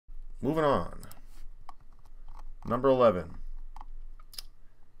moving on. Number 11.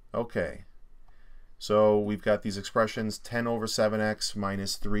 Okay. So we've got these expressions, 10 over 7x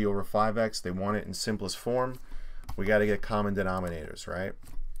minus 3 over 5x. They want it in simplest form. We got to get common denominators, right?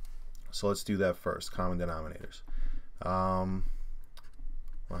 So let's do that first, common denominators.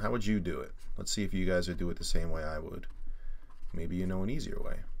 Well, how would you do it? Let's see if you guys would do it the same way I would. Maybe you know an easier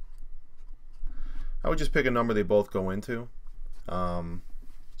way. I would just pick a number they both go into.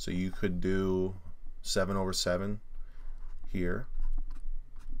 So you could do 7 over 7 here.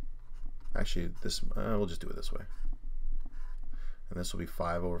 Actually, this we'll just do it this way. And this will be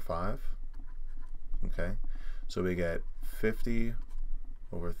 5 over 5. Okay, so we get 50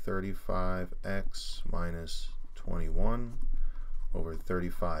 over 35x minus 21 over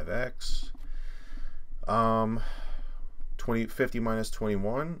 35x. 50 minus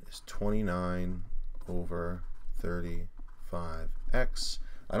 21 is 29 over 35x.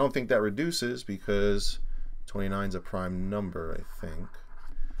 I don't think that reduces because 29 is a prime number, I think.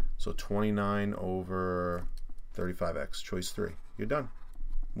 So 29 over 35x, choice 3. You're done.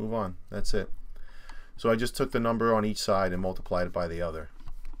 Move on. That's it. So I just took the number on each side and multiplied it by the other.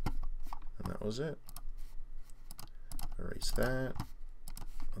 And that was it. Erase that.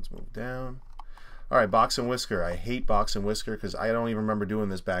 Let's move down. All right, box and whisker. I hate box and whisker because I don't even remember doing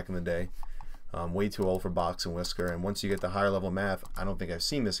this back in the day. I'm way too old for box and whisker. And once you get to higher level math, I don't think I've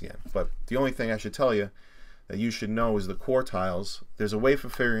seen this again. But the only thing I should tell you that you should know is the quartiles. There's a way for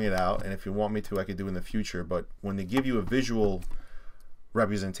figuring it out, and if you want me to, I could do it in the future. But when they give you a visual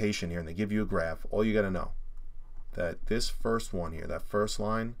representation here and they give you a graph, all you got to know that this first one here, that first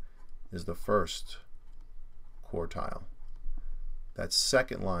line, is the first quartile. That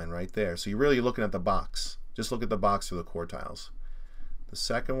second line right there. So you're really looking at the box. Just look at the box for the quartiles. The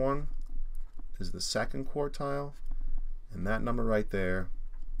second one is the second quartile, and that number right there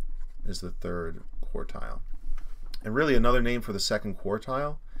is the third quartile. And really another name for the second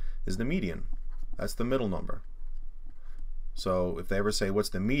quartile is the median. That's the middle number. So if they ever say what's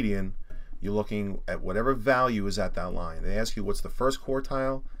the median, you're looking at whatever value is at that line. They ask you what's the first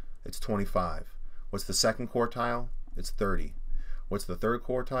quartile, it's 25. What's the second quartile? It's 30. What's the third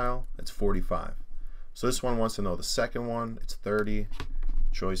quartile? It's 45. So this one wants to know the second one, it's 30.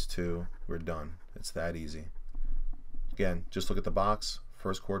 Choice 2, we're done. It's that easy. Again, just look at the box,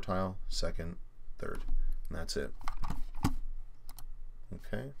 first quartile, second, third, and that's it.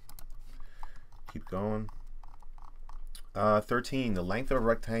 Okay, keep going. 13, the length of a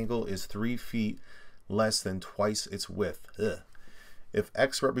rectangle is 3 feet less than twice its width. Ugh. If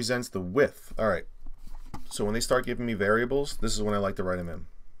x represents the width, all right, so when they start giving me variables, this is when I like to write them in.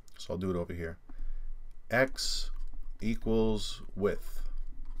 So I'll do it over here. X equals width,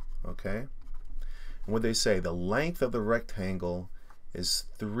 okay? And what they say, the length of the rectangle is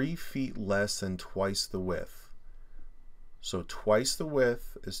 3 feet less than twice the width. So twice the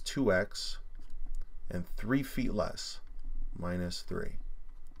width is 2x, and 3 feet less, minus 3.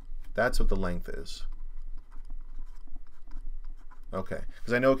 That's what the length is. Okay,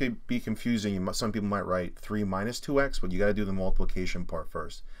 because I know it could be confusing. Some people might write 3 minus 2x, but you got to do the multiplication part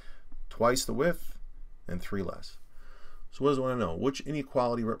first. Twice the width and 3 less. So what does it want to know? Which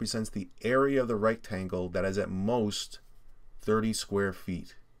inequality represents the area of the rectangle that is at most 30 square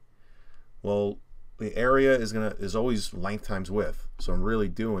feet? Well, the area is always length times width. So I'm really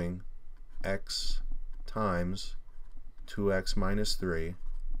doing x times 2x minus 3.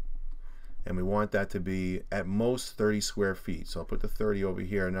 And we want that to be at most 30 square feet. So I'll put the 30 over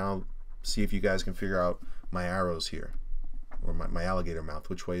here, and I'll see if you guys can figure out my arrows here, or my alligator mouth.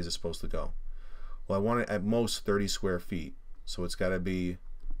 Which way is it supposed to go? Well, I want it at most 30 square feet. So it's got to be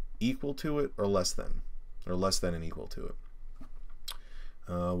equal to it or less than and equal to it.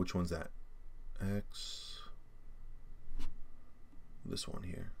 Which one's that? X. This one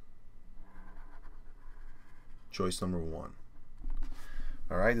here. Choice number 1.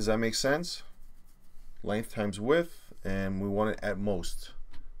 All right, does that make sense? Length times width, and we want it at most.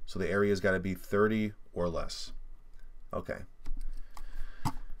 So the area's got to be 30 or less. Okay.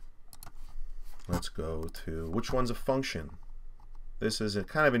 Let's go to which one's a function. This is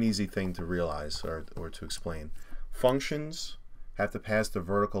kind of an easy thing to realize or to explain. Functions have to pass the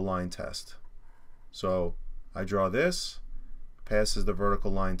vertical line test. So I draw this, passes the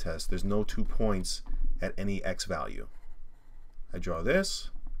vertical line test. There's no 2 points at any x value. I draw this,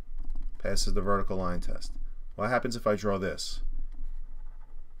 passes the vertical line test. What happens if I draw this?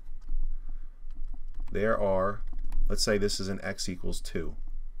 There are, let's say this is an x equals 2.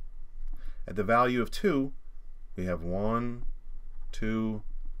 At the value of 2, we have 1, 2,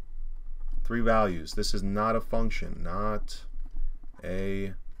 3 values. This is not a function, not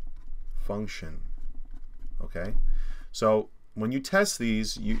a function. Okay, so when you test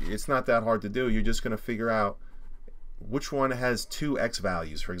these, it's not that hard to do. You're just going to figure out which one has two x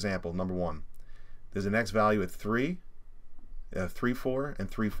values. For example, number 1, there's an x value at 3, 3, 4, and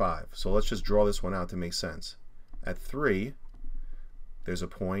 3, 5. So let's just draw this one out to make sense. At 3, there's a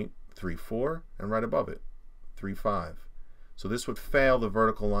point 3, 4, and right above it, 3, 5. So this would fail the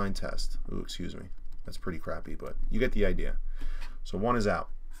vertical line test. Ooh, excuse me. That's pretty crappy, but you get the idea. So 1 is out.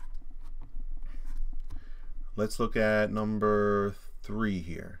 Let's look at number 3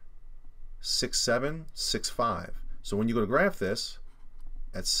 here. 6, 7, 6, 5. So when you go to graph this,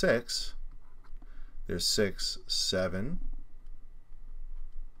 at 6, there's 6, 7,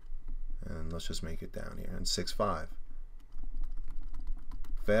 and let's just make it down here, and 6, 5.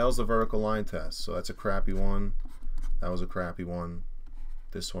 Fails the vertical line test, so that's a crappy one. That was a crappy one.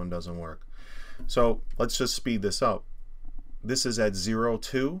 This one doesn't work. So let's just speed this up. This is at 0,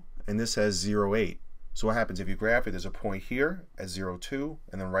 2, and this has 0, 8. So what happens if you graph it? There's a point here at 0, 2,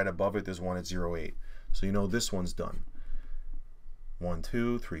 and then right above it there's one at 0, 8. So you know this one's done. 1,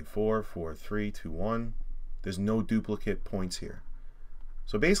 2, 3, 4, 4, 3, 2, 1. There's no duplicate points here.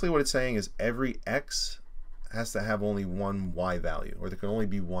 So basically what it's saying is every x has to have only one y value, or there can only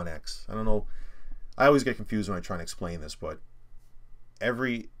be one x. I don't know. I always get confused when I try and explain this, but there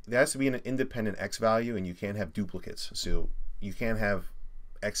has to be an independent x value, and you can't have duplicates. So you can't have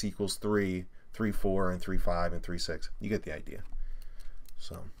x equals 3, 3, 4, and 3, 5, and 3, 6. You get the idea.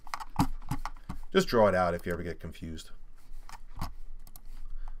 So just draw it out if you ever get confused.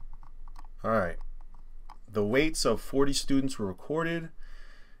 All right. The weights of 40 students were recorded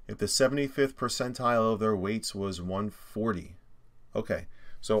if the 75th percentile of their weights was 140. Okay,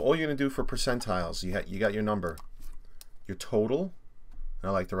 so all you're going to do for percentiles, you got your number. Your total, and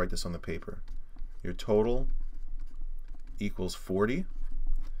I like to write this on the paper. Your total equals 40.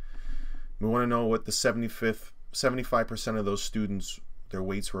 We want to know what the 75% of those students, their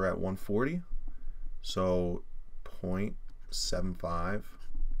weights were at 140. So 0.75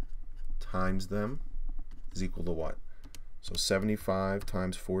 times them is equal to what? So 75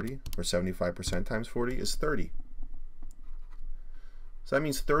 times 40, or 75% times 40 is 30. So that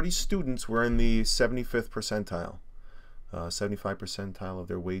means 30 students were in the 75th percentile. 75 percentile of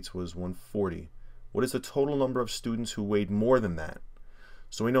their weights was 140. What is the total number of students who weighed more than that?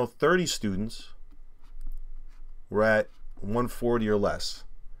 So we know 30 students were at 140 or less.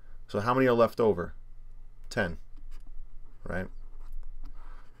 So how many are left over? 10, right?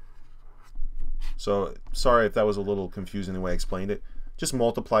 So sorry if that was a little confusing the way I explained it. Just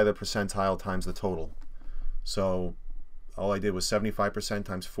multiply the percentile times the total. So all I did was 75%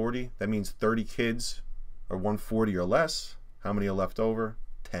 times 40. That means 30 kids are 140 or less. How many are left over?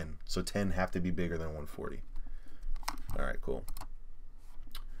 10. So 10 have to be bigger than 140. All right, cool.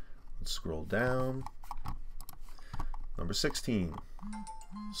 Let's scroll down. Number 16.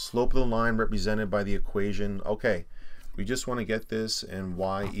 Slope of the line represented by the equation. Okay. We just want to get this in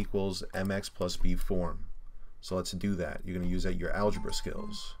y equals mx plus b form. So let's do that. You're going to use that your algebra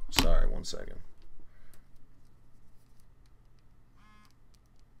skills. Sorry, one second.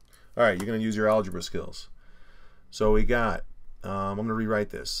 All right, you're going to use your algebra skills. So we got, I'm going to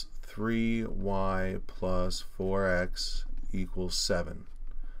rewrite this. 3y plus 4x equals 7.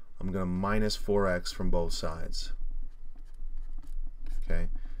 I'm going to minus 4x from both sides. Okay.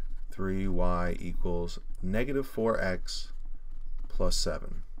 3y equals negative 4x plus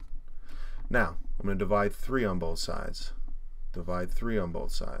 7. Now, I'm going to divide 3 on both sides. Divide 3 on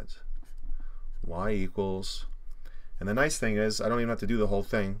both sides. Y equals, and the nice thing is, I don't even have to do the whole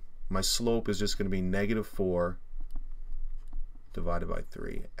thing. My slope is just going to be negative 4 divided by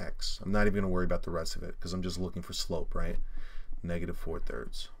 3x. I'm not even going to worry about the rest of it because I'm just looking for slope, right? Negative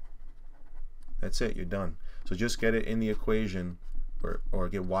 4/3. That's it, you're done. So just get it in the equation, or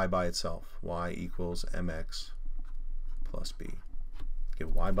get y by itself. Y equals mx plus b. Get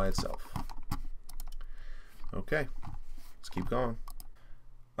y by itself. Okay, let's keep going.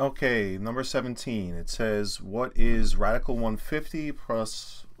 Okay, number 17. It says, what is radical 150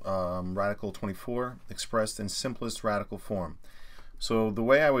 plus radical 24 expressed in simplest radical form? So the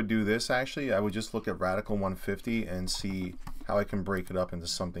way I would do this, actually, I would just look at radical 150 and see how I can break it up into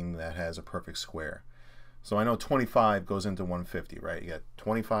something that has a perfect square. So I know 25 goes into 150, right? You got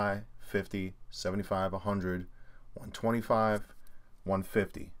 25, 50, 75, 100, 125,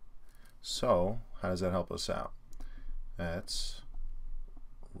 150. So how does that help us out? That's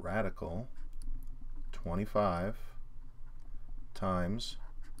radical 25 times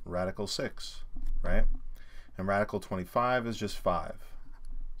radical 6, right? And radical 25 is just 5.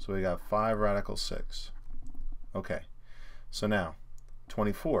 So we got 5 radical 6. Okay, so now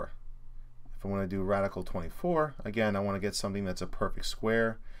 24. If I want to do radical 24, again, I want to get something that's a perfect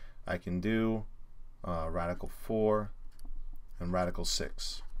square. I can do radical 4 and radical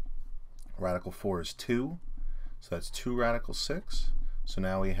 6. Radical 4 is 2, so that's 2 radical 6. So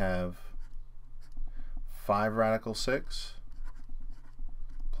now we have 5 radical 6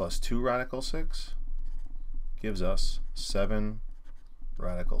 plus 2 radical 6 gives us 7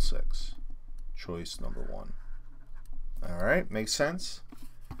 radical 6. Choice number 1. All right, makes sense?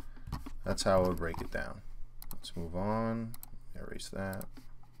 That's how I would break it down. Let's move on. Erase that.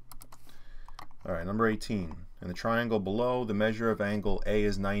 All right, number 18. In the triangle below, the measure of angle A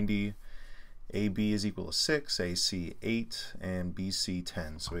is 90, AB is equal to 6, AC 8, and BC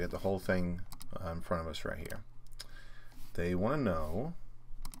 10. So we got the whole thing in front of us right here. They want to know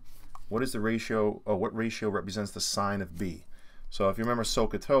what is the ratio, or what ratio represents the sine of B. So if you remember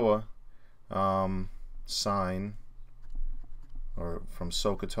SOHCAHTOA, sine, or from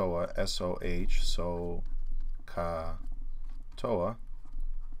SOHCAHTOA, S-O-H, SOHCAHTOA,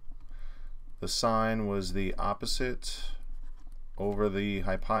 the sine was the opposite over the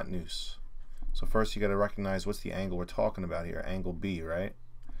hypotenuse. So first you got to recognize what's the angle we're talking about here. Angle B, right?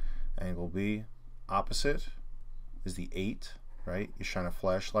 Angle B, opposite is the 8, right? You shine a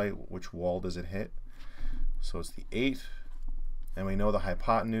flashlight, which wall does it hit? So it's the 8. And we know the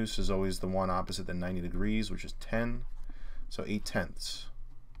hypotenuse is always the one opposite the 90 degrees, which is 10. So 8/10.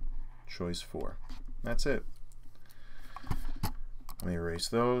 Choice 4. That's it. Let me erase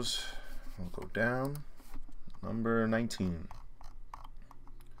those. We'll go down. Number 19.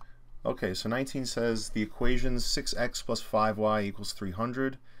 Okay, so 19 says the equations 6x plus 5y equals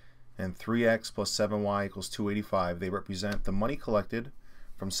 300 and 3x plus 7y equals 285. They represent the money collected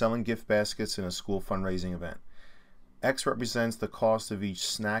from selling gift baskets in a school fundraising event. X represents the cost of each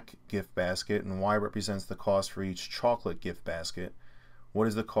snack gift basket, and Y represents the cost for each chocolate gift basket. What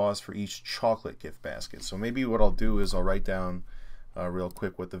is the cost for each chocolate gift basket? So maybe what I'll do is I'll write down real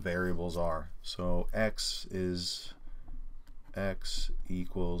quick what the variables are. So X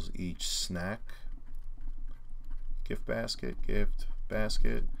equals each snack gift basket,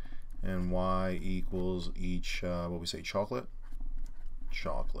 and Y equals each, chocolate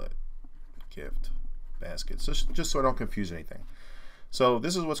gift basket. So just so I don't confuse anything. So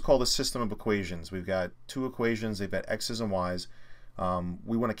this is what's called a system of equations. We've got two equations. They've got x's and y's.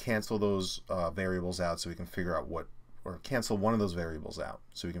 We want to cancel those variables out so we can figure out or cancel one of those variables out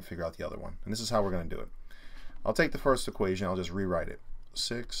so we can figure out the other one. And this is how we're going to do it. I'll take the first equation. I'll just rewrite it.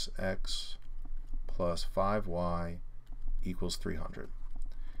 6x plus 5y equals 300.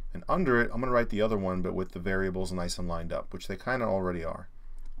 And under it, I'm going to write the other one, but with the variables nice and lined up, which they kind of already are.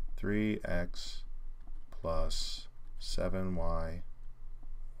 3x plus 7y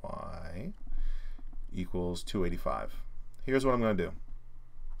equals 285. Here's what I'm going to do.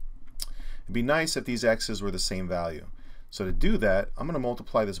 It'd be nice if these x's were the same value. So to do that, I'm going to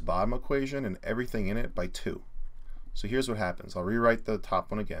multiply this bottom equation and everything in it by 2. So here's what happens. I'll rewrite the top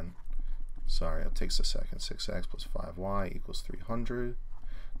one again. Sorry, it takes a second. 6x plus 5y equals 300.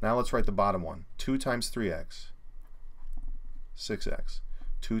 Now let's write the bottom one. 2 times 3x, 6x.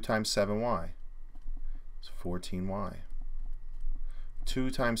 2 times 7y is 14y. 2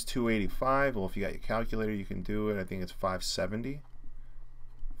 times 285, well, if you got your calculator, you can do it. I think it's 570.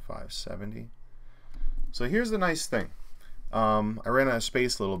 570. So here's the nice thing. I ran out of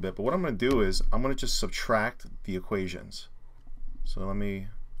space a little bit, but what I'm going to do is I'm going to just subtract the equations. So let me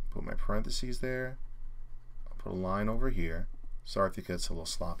put my parentheses there. I'll put a line over here. Sorry if it gets a little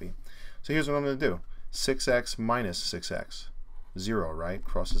sloppy. So here's what I'm going to do. 6x minus 6x. 0, right?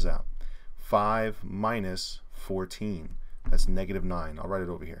 Crosses out. 5 minus 14. That's negative 9. I'll write it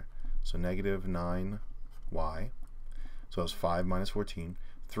over here. So negative 9y. So it's 5 minus 14.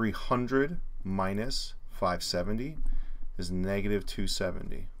 300 minus 570 is negative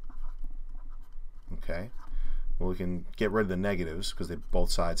 270. Okay. Well, we can get rid of the negatives because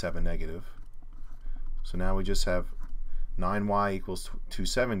both sides have a negative. So now we just have 9y equals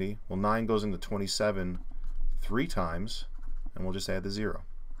 270. Well, 9 goes into 27 3 times, and we'll just add the 0.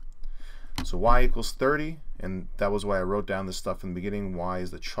 So y equals 30, and that was why I wrote down this stuff in the beginning. Y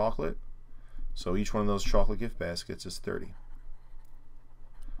is the chocolate. So each one of those chocolate gift baskets is 30.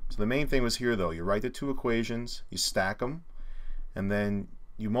 So the main thing was here, though. You write the two equations, you stack them, and then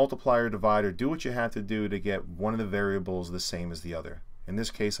you multiply or divide or do what you have to do to get one of the variables the same as the other. In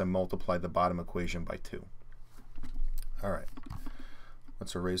this case, I multiplied the bottom equation by 2. All right.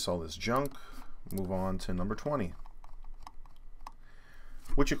 Let's erase all this junk. Move on to number 20.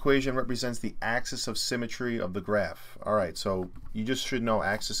 Which equation represents the axis of symmetry of the graph? All right, so you just should know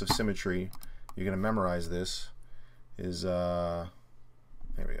axis of symmetry. You're going to memorize this. There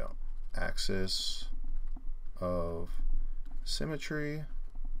we go. axis of symmetry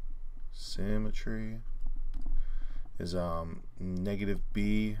is negative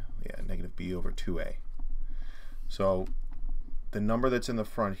b over 2a. So the number that's in the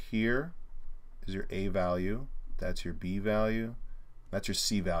front here is your a value, that's your b value, that's your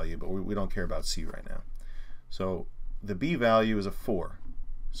c value, but we don't care about c right now. So the b value is a 4,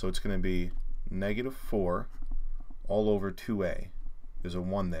 so it's going to be negative 4 all over 2a. There's a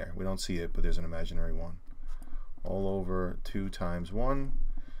 1 there. We don't see it, but there's an imaginary 1. All over 2 times 1.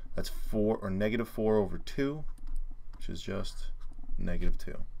 That's 4, or negative 4 over 2, which is just negative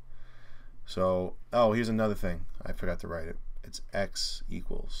 2. So, oh, here's another thing. I forgot to write it. It's x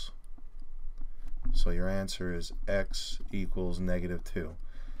equals. So your answer is x equals negative 2.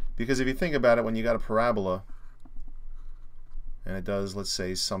 Because if you think about it, when you got a parabola, and it does, let's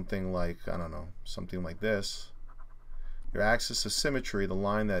say, something like, I don't know, something like this, your axis of symmetry, the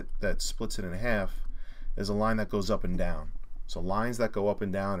line that splits it in half, is a line that goes up and down. So lines that go up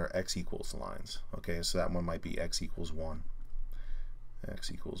and down are x equals lines. Okay, so that one might be x equals 1. X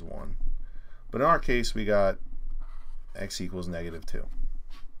equals 1. But in our case, we got x equals negative 2.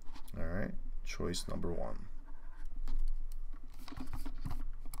 All right, choice number 1.